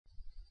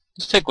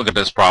Let's take a look at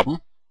this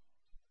problem.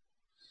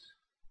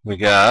 We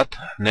got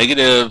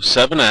negative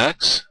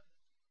 7x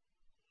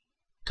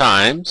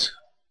times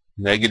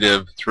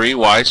negative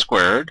 3y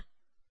squared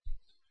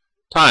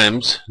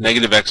times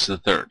negative x to the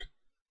third.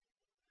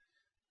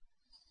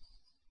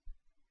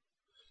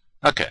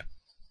 Okay.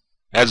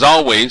 As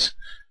always,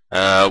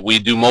 we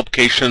do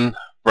multiplication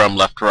from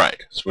left to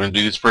right. So we're going to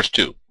do these first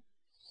two.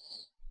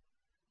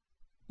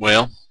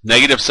 Well,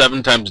 negative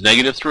 7 times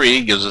negative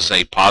 3 gives us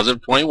a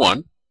positive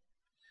 21.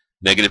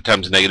 Negative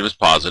times negative is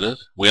positive.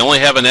 We only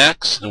have an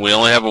x and we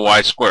only have a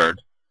y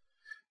squared.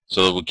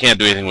 So we can't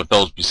do anything with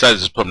those besides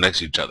just put them next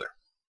to each other.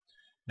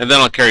 And then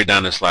I'll carry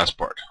down this last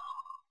part.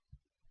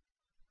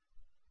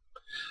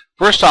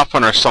 First off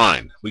on our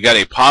sign, we got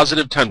a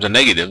positive times a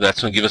negative.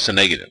 That's going to give us a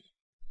negative.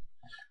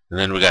 And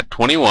then we got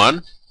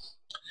 21.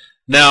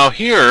 Now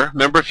here,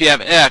 remember if you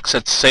have x,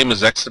 that's the same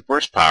as x to the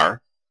first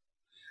power.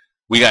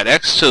 We got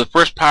x to the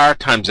first power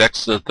times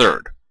x to the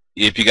third.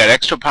 If you got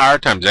x to a power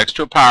times x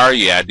to a power,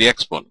 you add the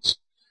exponents.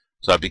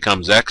 So that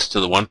becomes x to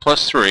the 1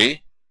 plus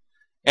 3.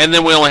 And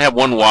then we only have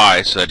one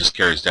y, so that just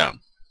carries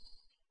down.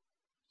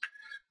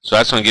 So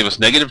that's going to give us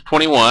negative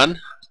 21,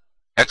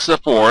 x to the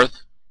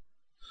fourth,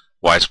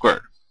 y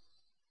squared.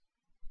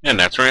 And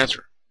that's our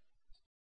answer.